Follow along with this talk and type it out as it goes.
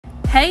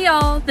Hey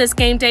y'all, this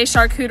Game Day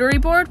Charcuterie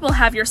Board will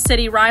have your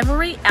city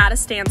rivalry at a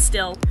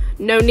standstill.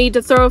 No need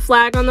to throw a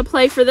flag on the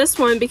play for this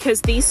one because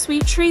these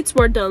sweet treats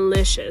were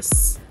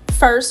delicious.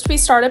 First, we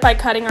started by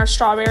cutting our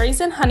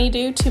strawberries and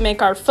honeydew to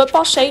make our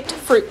football-shaped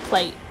fruit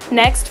plate.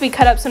 Next, we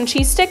cut up some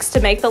cheese sticks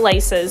to make the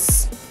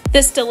laces.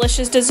 This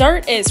delicious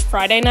dessert is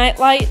Friday Night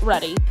Light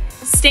ready.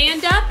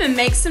 Stand up and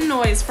make some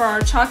noise for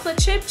our chocolate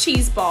chip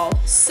cheese ball.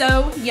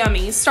 So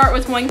yummy. Start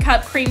with 1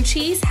 cup cream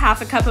cheese,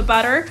 half a cup of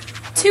butter,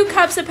 2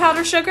 cups of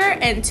powdered sugar,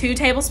 and 2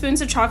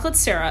 tablespoons of chocolate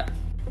syrup.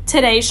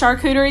 Today's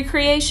charcuterie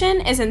creation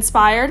is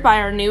inspired by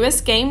our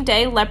newest Game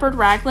Day leopard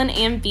raglan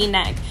and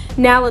v-neck.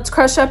 Now let's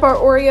crush up our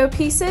Oreo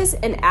pieces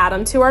and add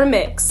them to our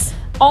mix.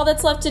 All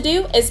that's left to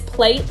do is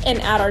plate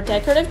and add our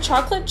decorative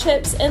chocolate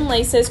chips and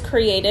laces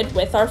created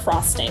with our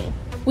frosting.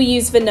 We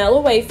use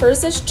vanilla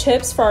wafers as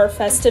chips for our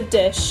festive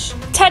dish.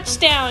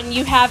 Touchdown!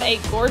 You have a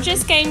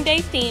gorgeous Game Day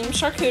themed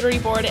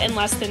charcuterie board in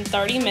less than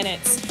 30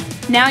 minutes.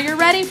 Now you're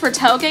ready for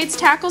tailgates,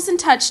 tackles, and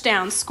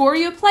touchdowns. Score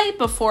you a plate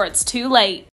before it's too late.